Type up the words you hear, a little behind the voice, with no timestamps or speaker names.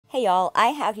Hey y'all, I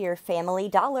have your Family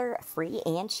Dollar free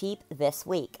and cheap this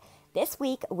week. This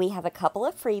week we have a couple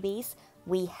of freebies.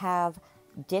 We have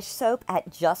dish soap at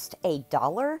just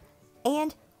 $1,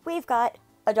 and we've got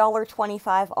a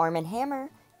 $1.25 Arm & Hammer.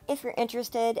 If you're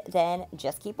interested, then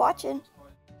just keep watching.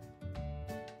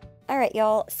 Alright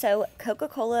y'all, so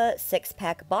Coca-Cola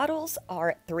 6-pack bottles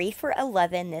are 3 for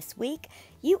 $11 this week.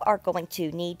 You are going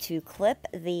to need to clip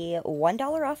the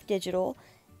 $1 off digital,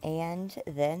 and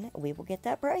then we will get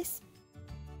that price.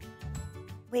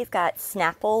 We've got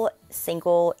Snapple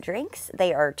single drinks.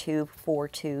 They are 2 for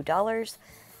 $2.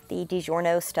 The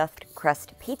DiGiorno stuffed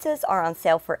crust pizzas are on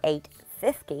sale for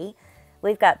 $8.50.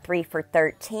 We've got 3 for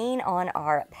 $13 on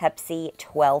our Pepsi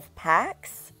 12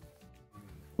 packs.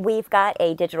 We've got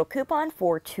a digital coupon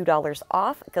for $2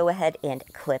 off. Go ahead and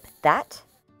clip that.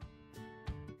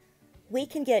 We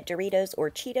can get Doritos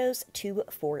or Cheetos 2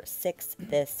 for $6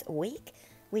 this week.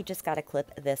 We just got to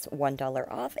clip this $1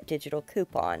 off digital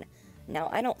coupon. Now,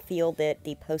 I don't feel that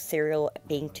the Post cereal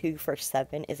being 2 for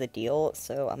 $7 is a deal,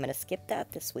 so I'm going to skip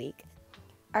that this week.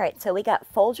 Alright, so we got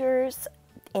Folgers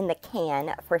in the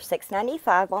can for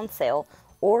 $6.95 on sale,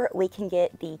 or we can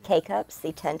get the K-Cups,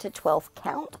 the 10 to 12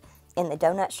 count, in the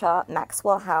Donut Shop,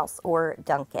 Maxwell House, or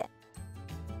Dunkin'.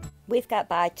 We've got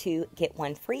buy 2, get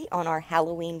 1 free on our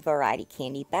Halloween variety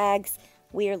candy bags.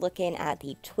 We are looking at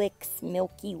the Twix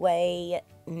Milky Way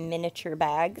miniature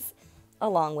bags,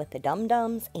 along with the Dum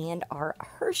Dums and our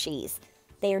Hershey's.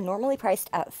 They are normally priced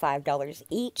at $5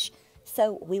 each,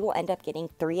 so we will end up getting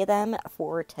 3 of them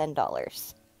for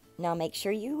 $10. Now make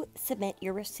sure you submit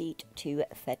your receipt to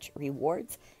Fetch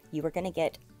Rewards. You are going to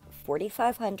get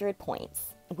 4,500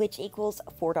 points, which equals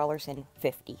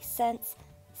 $4.50.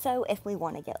 So if we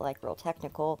want to get like real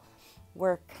technical,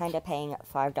 we're kind of paying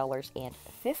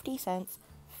 $5.50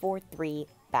 for 3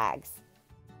 bags.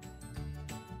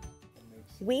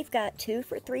 We've got 2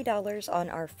 for $3 on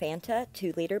our Fanta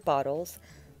 2-liter bottles.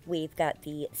 We've got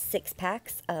the 6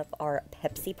 packs of our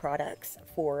Pepsi products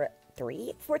for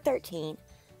 3 for $13.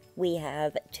 We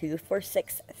have 2 for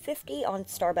 $6.50 on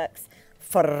Starbucks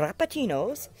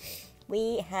Frappuccinos.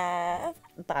 We have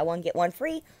buy 1 get 1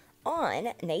 free on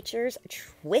Nature's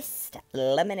Twist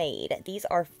Lemonade. These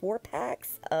are 4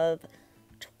 packs of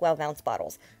 12-ounce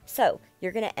bottles. So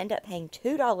you're going to end up paying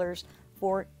 $2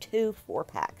 for 2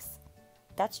 4-packs.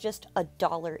 That's just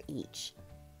 $1 each.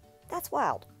 That's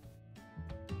wild.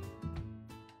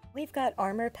 We've got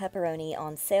Armour pepperoni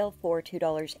on sale for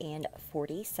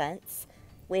 $2.40.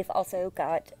 We've also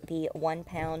got the 1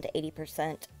 pound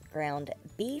 80% ground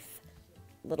beef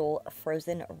little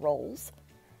frozen rolls.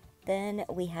 Then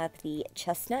we have the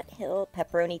Chestnut Hill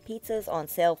pepperoni pizzas on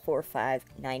sale for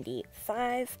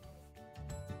 $5.95.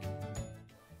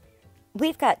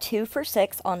 We've got 2 for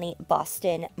 $6 on the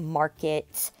Boston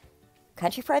Market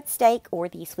country fried steak or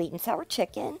the sweet and sour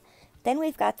chicken. Then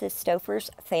we've got the Stouffer's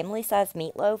family size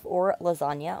meatloaf or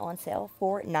lasagna on sale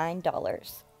for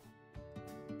 $9.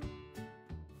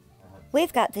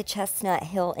 We've got the Chestnut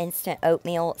Hill instant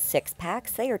oatmeal 6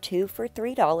 packs. They are 2 for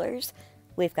 $3.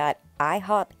 We've got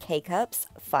IHOP K-Cups,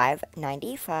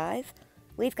 $5.95.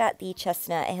 We've got the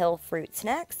Chestnut Hill fruit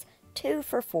snacks, 2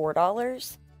 for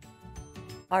 $4.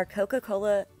 Our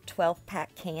Coca-Cola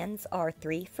 12-pack cans are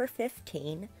 3 for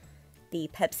 $15. The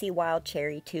Pepsi Wild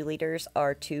Cherry 2 liters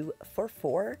are 2 for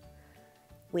 $4.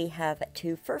 We have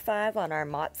 2 for $5 on our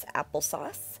Mott's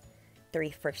applesauce,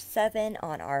 3 for $7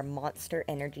 on our Monster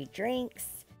energy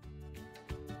drinks.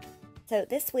 So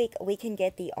this week we can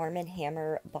get the Arm &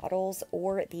 Hammer bottles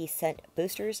or the scent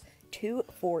boosters 2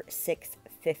 for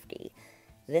 $6.50.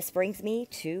 This brings me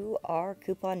to our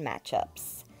coupon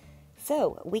matchups.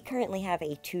 So we currently have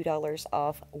a $2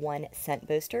 off 1 scent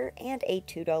booster and a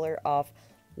 $2 off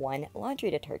 1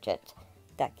 laundry detergent.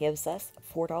 That gives us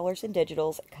 $4 in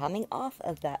digitals coming off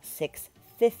of that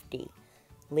 $6.50,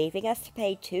 leaving us to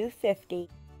pay $2.50.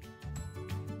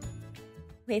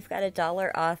 We've got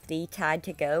 $1 off the Tide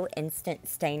to Go instant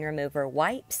stain remover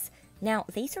wipes. Now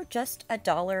these are just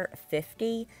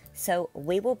 $1.50, so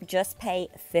we will just pay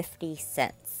 50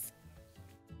 cents.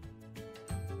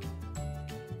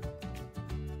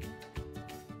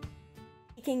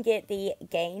 You can get the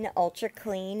Gain Ultra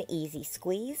Clean Easy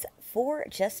Squeeze for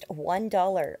just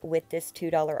 $1 with this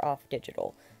 $2 off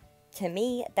digital. To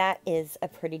me, that is a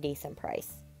pretty decent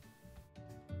price.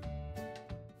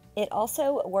 It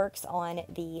also works on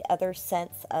the other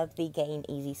scents of the Gain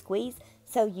Easy Squeeze,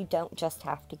 so you don't just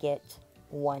have to get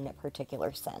one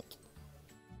particular scent.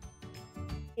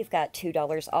 We've got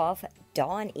 $2 off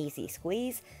Dawn Easy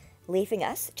Squeeze, leaving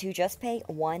us to just pay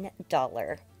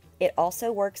 $1. It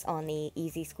also works on the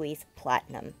Easy Squeeze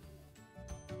Platinum.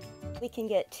 We can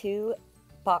get 2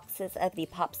 boxes of the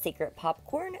Pop Secret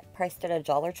popcorn priced at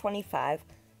 $1.25.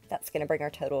 That's going to bring our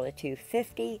total to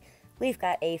 $2.50. We've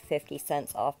got a 50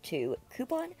 cents off to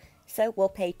coupon, so we'll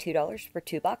pay $2 for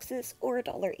 2 boxes or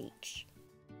 $1 each.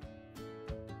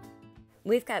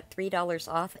 We've got $3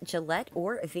 off Gillette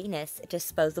or Venus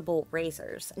disposable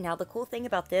razors. Now the cool thing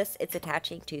about this, it's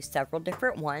attaching to several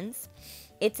different ones.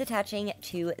 It's attaching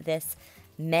to this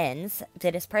men's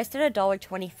that is priced at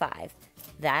 $1.25.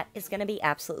 That is going to be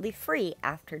absolutely free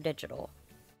after digital.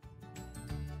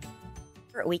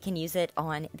 We can use it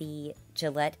on the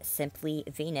Gillette Simply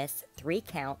Venus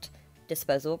 3-count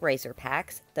disposable razor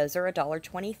packs. Those are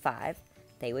 $1.25.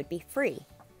 They would be free.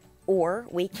 Or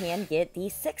we can get the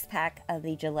 6-pack of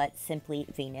the Gillette Simply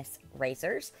Venus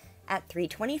razors at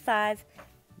 $3.25.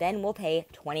 Then we'll pay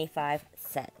 25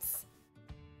 cents.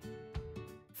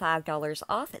 $5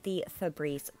 off the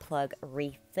Febreze plug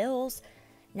refills.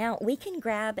 Now we can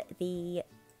grab the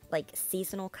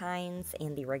seasonal kinds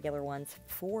and the regular ones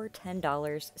for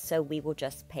 $10, so we will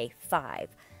just pay $5.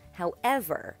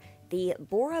 However, the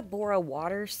Bora Bora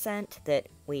water scent that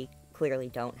we clearly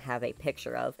don't have a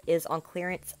picture of is on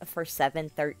clearance for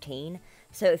 $7.13.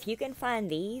 So if you can find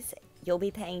these, you'll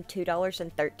be paying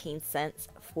 $2.13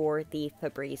 for the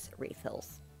Febreze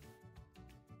refills.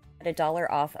 At $1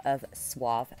 off of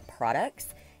Suave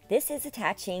products. This is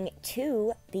attaching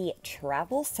to the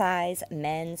travel size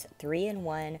men's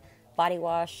 3-in-1 body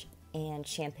wash and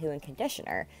shampoo and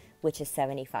conditioner, which is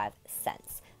 75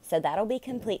 cents. So that'll be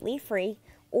completely free,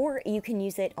 or you can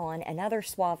use it on another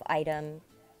Suave item,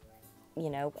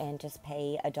 and just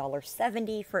pay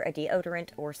 $1.70 for a deodorant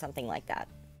or something like that.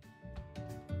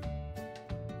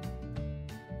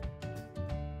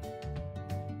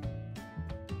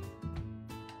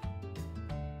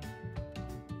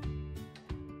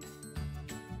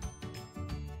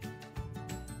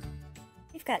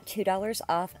 We've got $2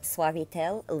 off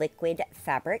Suavitel liquid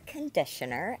fabric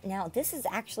conditioner. Now this is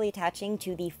actually attaching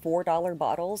to the $4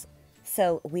 bottles,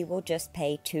 so we will just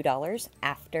pay $2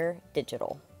 after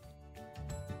digital.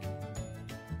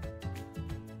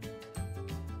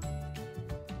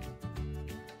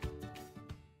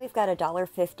 We've got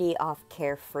 $1.50 off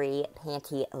Carefree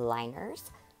panty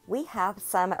liners. We have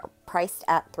some priced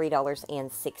at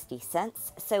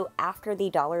 $3.60, so after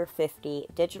the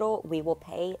 $1.50 digital, we will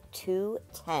pay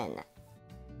 $2.10.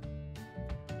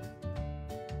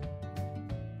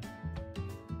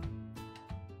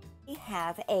 We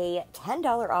have a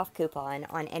 $10 off coupon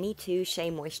on any 2 Shea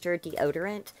Moisture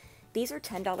deodorant. These are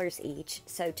 $10 each,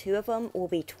 so 2 of them will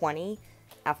be $20.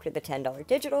 After the $10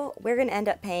 digital, we're going to end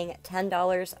up paying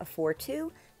 $10 for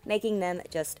 2, making them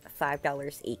just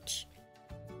 $5 each.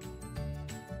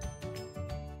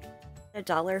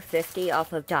 $1.50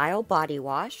 off of Dial body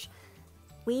wash.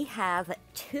 We have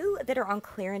 2 that are on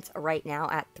clearance right now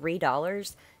at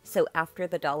 $3. So after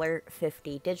the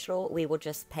 $1.50 digital, we will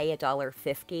just pay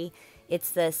 $1.50.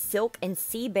 It's the Silk and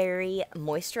Sea Berry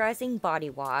moisturizing body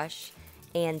wash,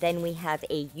 and then we have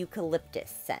a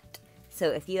eucalyptus scent. So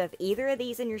if you have either of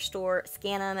these in your store,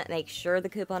 scan them, make sure the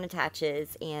coupon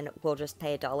attaches, and we'll just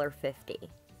pay $1.50. We've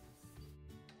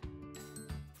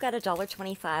got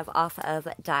 $1.25 off of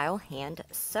Dial hand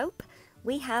soap.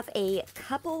 We have a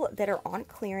couple that are on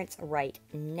clearance right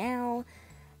now,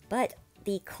 but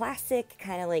the classic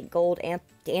kind of gold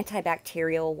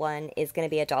antibacterial one is going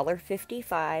to be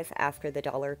 $1.55 after the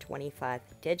 $1.25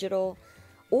 digital.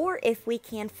 Or if we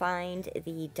can find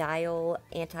the Dial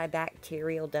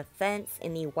Antibacterial Defense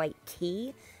in the white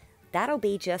tea, that'll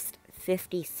be just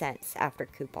 50 cents after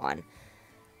coupon.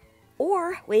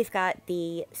 Or we've got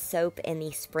the soap in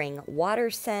the spring water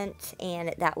scent,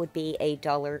 and that would be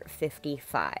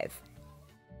 $1.55.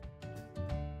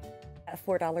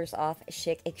 $4 off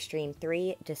Schick Extreme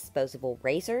 3 disposable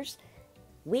razors.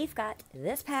 We've got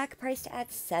this pack priced at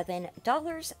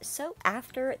 $7, so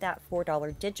after that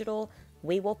 $4 digital,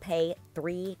 we will pay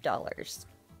 $3.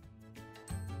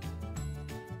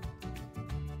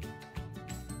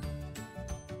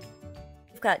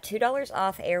 We've got $2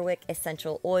 off Airwick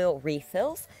Essential Oil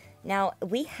refills. Now,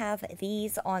 we have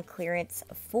these on clearance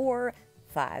for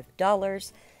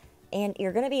 $5. And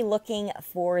you're going to be looking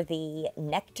for the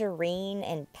Nectarine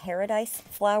and Paradise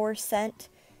Flower scent,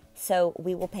 so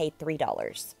we will pay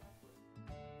 $3.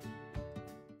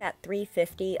 At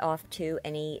 $3.50 off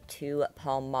any 2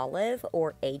 Palmolive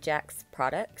or Ajax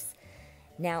products.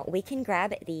 Now we can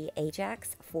grab the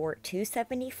Ajax for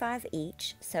 $2.75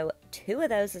 each, so 2 of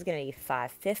those is going to be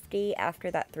 $5.50.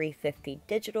 After that $3.50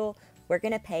 digital, we're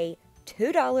going to pay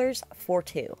 $2 for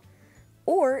 2.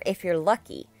 Or if you're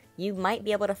lucky, you might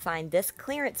be able to find this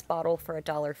clearance bottle for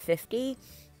 $1.50.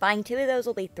 Buying 2 of those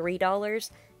will be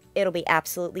 $3. It'll be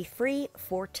absolutely free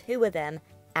for 2 of them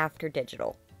after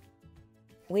digital.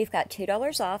 We've got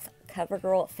 $2 off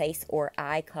CoverGirl Face or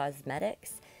Eye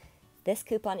Cosmetics. This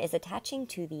coupon is attaching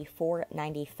to the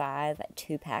 $4.95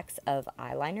 2-packs of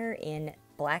eyeliner in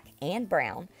black and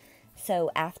brown. So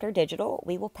after digital,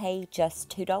 we will pay just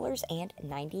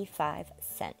 $2.95.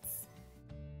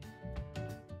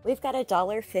 We've got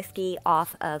 $1.50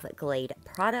 off of Glade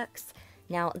products.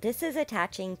 Now, this is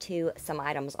attaching to some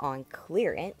items on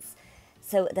clearance.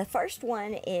 So the first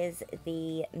one is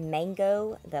the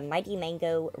Mighty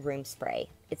Mango Room Spray.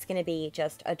 It's going to be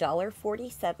just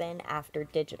 $1.47 after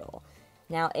digital.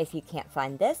 Now, if you can't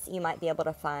find this, you might be able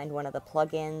to find one of the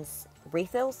plug-ins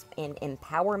refills in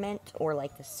Empowerment or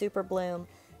like the Super Bloom.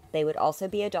 They would also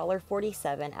be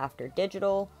 $1.47 after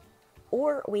digital.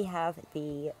 Or we have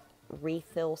the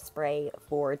refill spray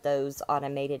for those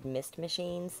automated mist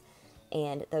machines,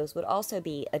 and those would also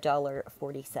be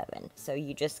 $1.47. So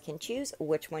you just can choose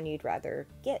which one you'd rather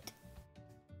get.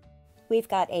 We've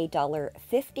got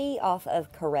 $1.50 off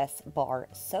of Caress bar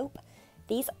soap.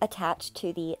 These attach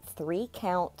to the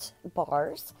 3-count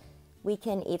bars. We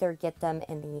can either get them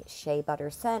in the shea butter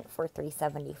scent for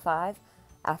 $3.75.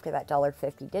 After that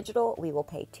 $1.50 digital, we will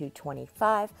pay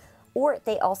 $2.25. Or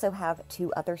they also have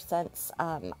 2 other scents.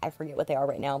 I forget what they are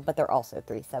right now, but they're also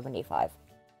 $3.75.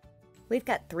 We've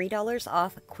got $3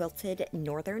 off Quilted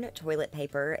Northern toilet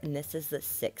paper, and this is the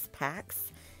 6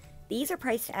 packs. These are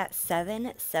priced at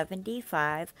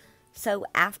 $7.75. So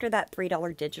after that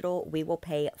 $3 digital, we will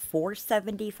pay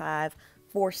 $4.75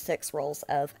 for 6 rolls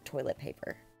of toilet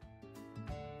paper.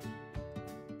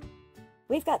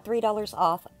 We've got $3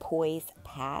 off Poise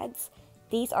pads.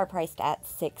 These are priced at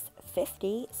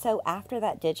 $6.50, so after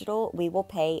that digital, we will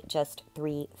pay just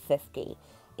 $3.50.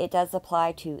 It does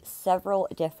apply to several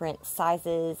different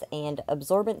sizes and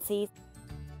absorbencies.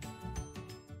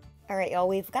 All right, y'all,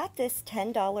 we've got this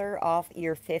 $10 off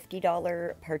your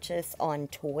 $50 purchase on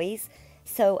toys,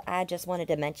 so I just wanted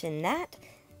to mention that.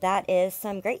 That is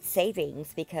some great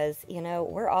savings because, you know,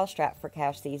 we're all strapped for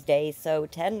cash these days, so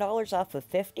 $10 off of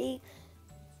 $50,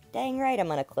 dang right I'm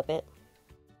gonna clip it.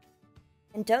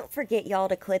 And don't forget, y'all,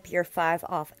 to clip your 5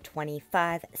 off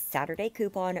 25 Saturday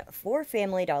coupon for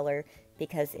Family Dollar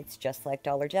because it's just like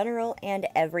Dollar General, and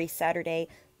every Saturday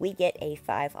we get a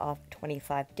 5 off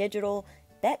 25 digital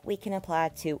that we can apply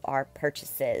to our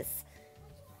purchases.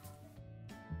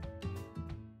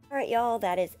 Alright, y'all,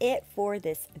 that is it for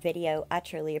this video. I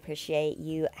truly appreciate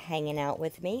you hanging out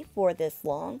with me for this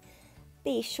long.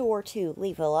 Be sure to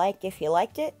leave a like if you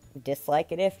liked it,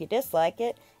 dislike it if you dislike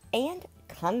it, and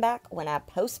come back when I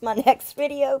post my next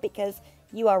video because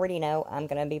you already know I'm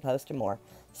going to be posting more.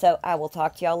 So I will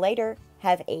talk to y'all later.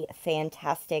 Have a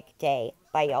fantastic day.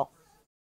 Bye, y'all.